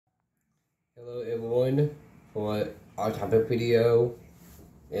Hello everyone, for our topic video,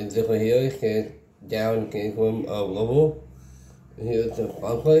 and this one here is down Kingdom of Louisville. Here's the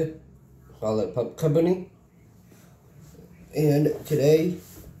Funky Solid Pump Company, and today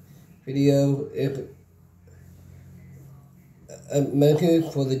video is a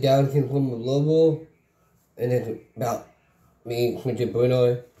message for the Down Kingdom of Louisville, and it's about me, Quincy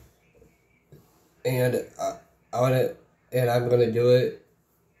Bruno, and I'm gonna do it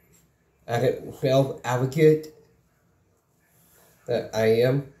as a self-advocate that I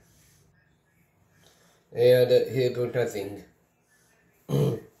am. And here goes nothing.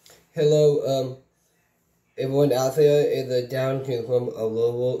 Hello, everyone out there in the Down Kingdom of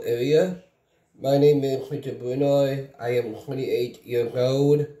Louisville area. My name is Mr. Bruno. I am 28 years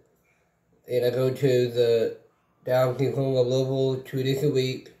old, and I go to the Down Kingdom of Louisville 2 days a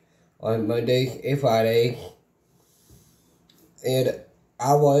week on Mondays and Fridays. And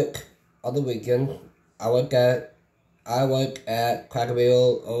I work on the weekends. I work at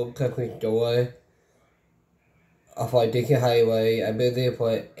Crackerville Old Country Store off on Dixie Highway. I've been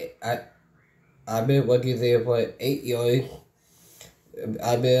working there for 8 years.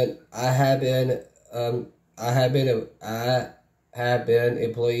 I have been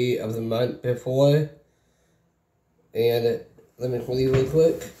employee of the month before. And let me read real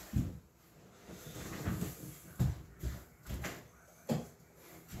quick.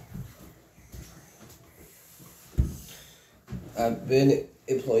 I've been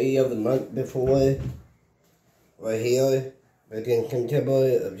employee of the month before, right here, back in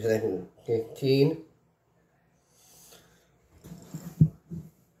September of 2015.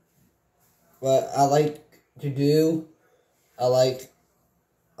 What I like to do, I like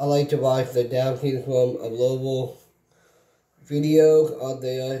to watch the Down Kingdom of Louisville videos on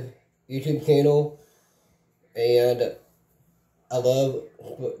their YouTube channel, and I love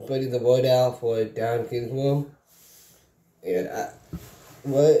putting the word out for Down Kingdom. And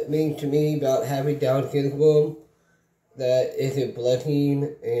what it means to me about having Down syndrome, that it's a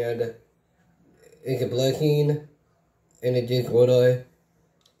blessing and a disorder.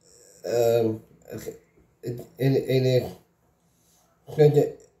 In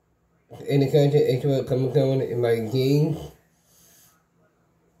the country, it's what comes on in my genes.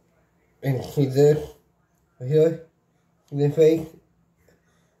 And see this here, this face,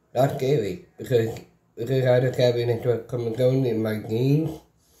 not scary, because I just have an extra chromosome in my genes,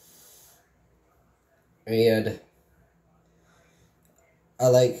 and I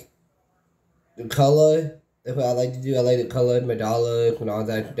like the color. That's what I like to do. I like the color of my dollars and all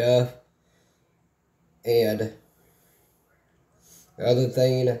that stuff. And the other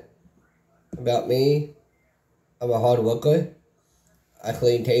thing about me, I'm a hard worker. I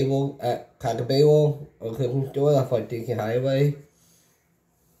clean table at Crackerville or cooking store off on Dixie Highway.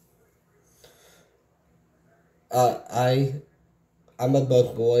 I'm a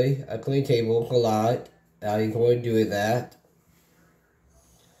busboy. I clean tables a lot. I enjoy doing that.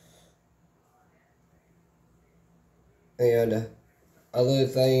 And other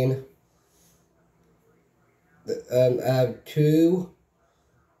thing, I have two,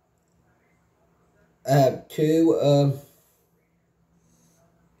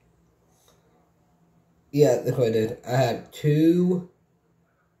 yeah, that's what it is. I have two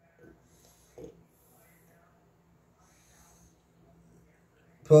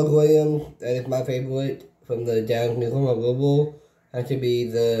program that is my favorite from the Down Kingdom of Louisville. Has to be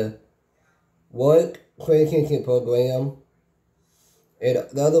the Work Connection Program, and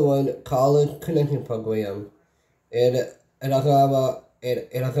the other one, College Connection Program. And I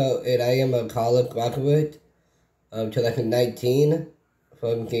am a college graduate of 2019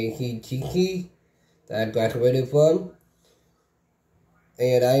 from KCTC that I graduated from.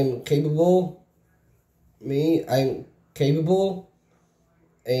 And I'm capable, and I'm capable,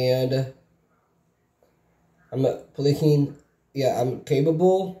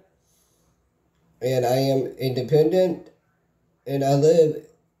 and I am independent, and I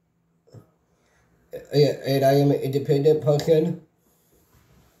am an independent person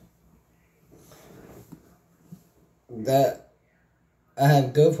that I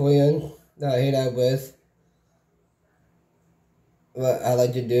have good friends that I hang out with, what I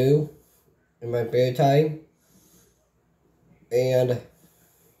like to do in my spare time, and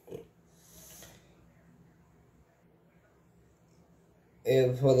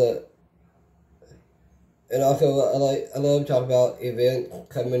also I love talking about events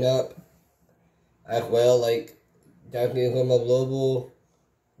coming up as well, like Down Kingdom of Louisville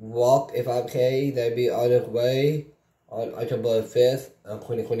Walk if OK, that'd be on its way on October 5th of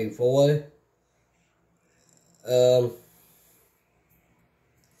 2024.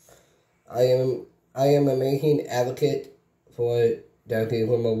 I am a main advocate for downtown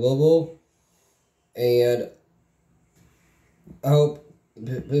from Louisville, and I hope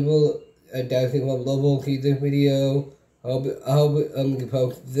people at downtown from Louisville see this video. I hope you can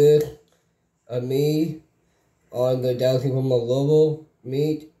post this of me on the downtown from Louisville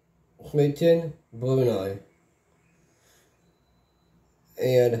meet Clinton Bruno.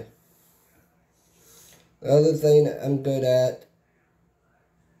 And the other thing I'm good at,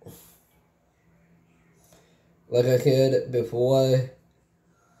 like I said before,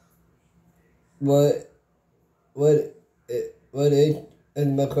 what is,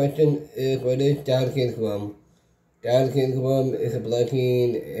 and my question is, what is downtown from? Downtown from is a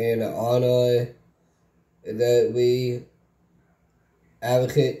blessing and an honor that we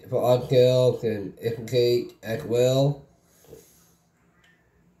advocate for ourselves and educate as well.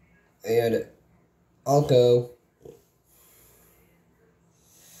 And also,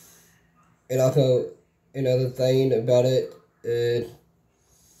 another thing about it is,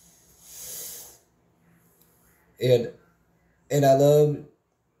 and I love,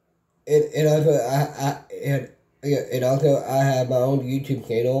 and also I have my own YouTube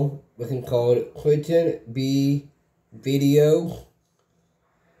channel, which is called Clinton B Video.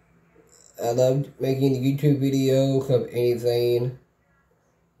 I love making YouTube videos of anything.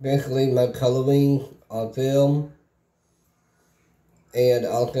 Basically, my coloring on film, and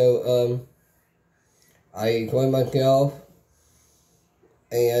also I enjoy myself,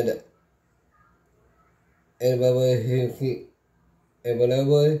 and whenever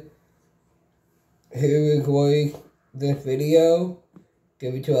who enjoys this video,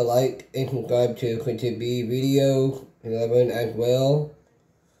 give it to a like and subscribe to Quinton B Video 11 as well,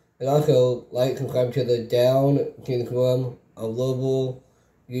 and also like and subscribe to the Down Syndrome of Louisville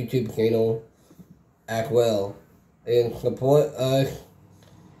YouTube channel as well, and support us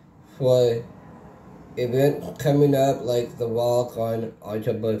for events coming up like the walk on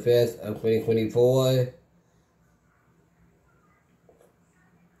October 5th of 2024.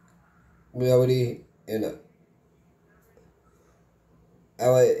 We already,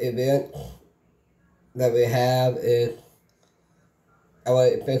 our event that we have is, our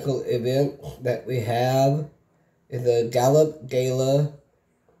official event that we have is the Gallup Gala,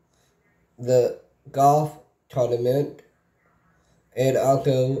 the golf tournament, and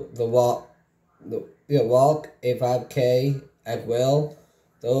also the walk, a 5K as well.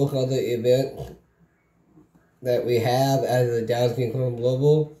 Those are the events that we have as the Downtown from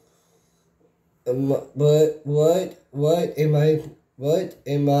Louisville. But what am I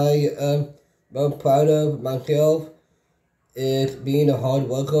most proud of myself is being a hard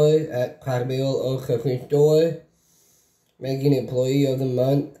worker at Crackbill or Cooking Store, making Employee of the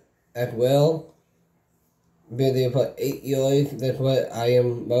Month as well. Been there for 8 years. That's what I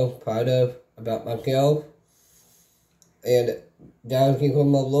am most proud of about myself. And Downtown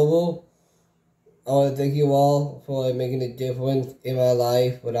from Louisville, I want to thank you all for making a difference in my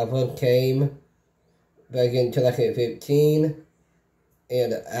life when I first came back in 2015,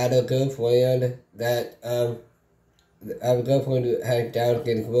 and I had a girlfriend that who had Down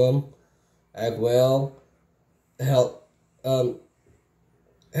syndrome as well. Help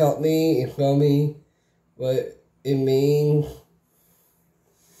me and show me what it means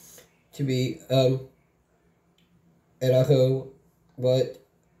to be and also what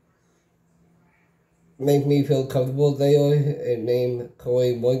make me feel comfortable there, and named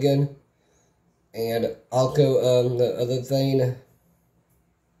Corey Morgan. And also, the other thing,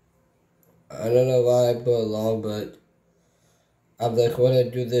 I don't know why I put along, but I'm just going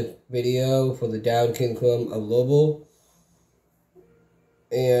to do this video for the Down syndrome of Louisville.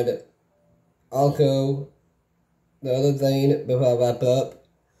 And also, the other thing, before I wrap up,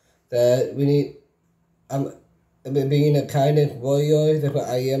 that we need, I'm being a kindness warrior. That's what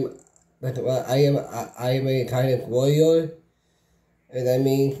I am. That's what I am. I am a kindness warrior, and that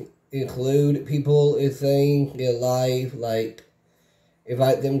means include people in things in their life, like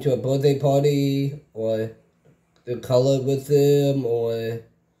invite them to a birthday party, or to color with them, or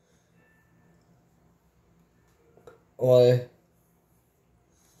also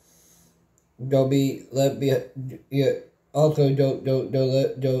don't let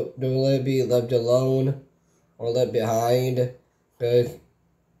be left alone or left behind. Because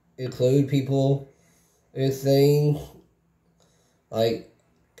include people in things like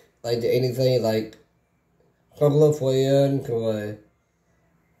anything like couple of friends, or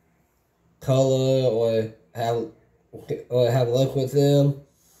color, or have luck with them,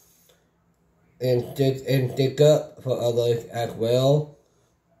 and stick up for others as well.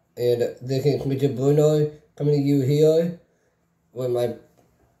 And this is Mr. Bruno coming to you here with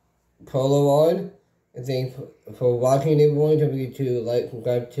polo on. And thanks for watching, everyone. Don't forget to like,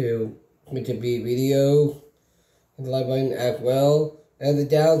 subscribe to Mr. B video, and the like button as well. And the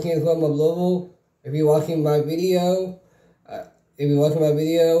Down Syndrome of Louisville, if you're watching my video,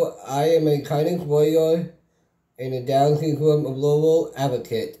 I am a kindness warrior and a Down Syndrome of Louisville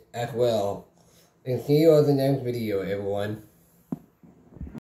advocate as well. And see you on the next video, everyone.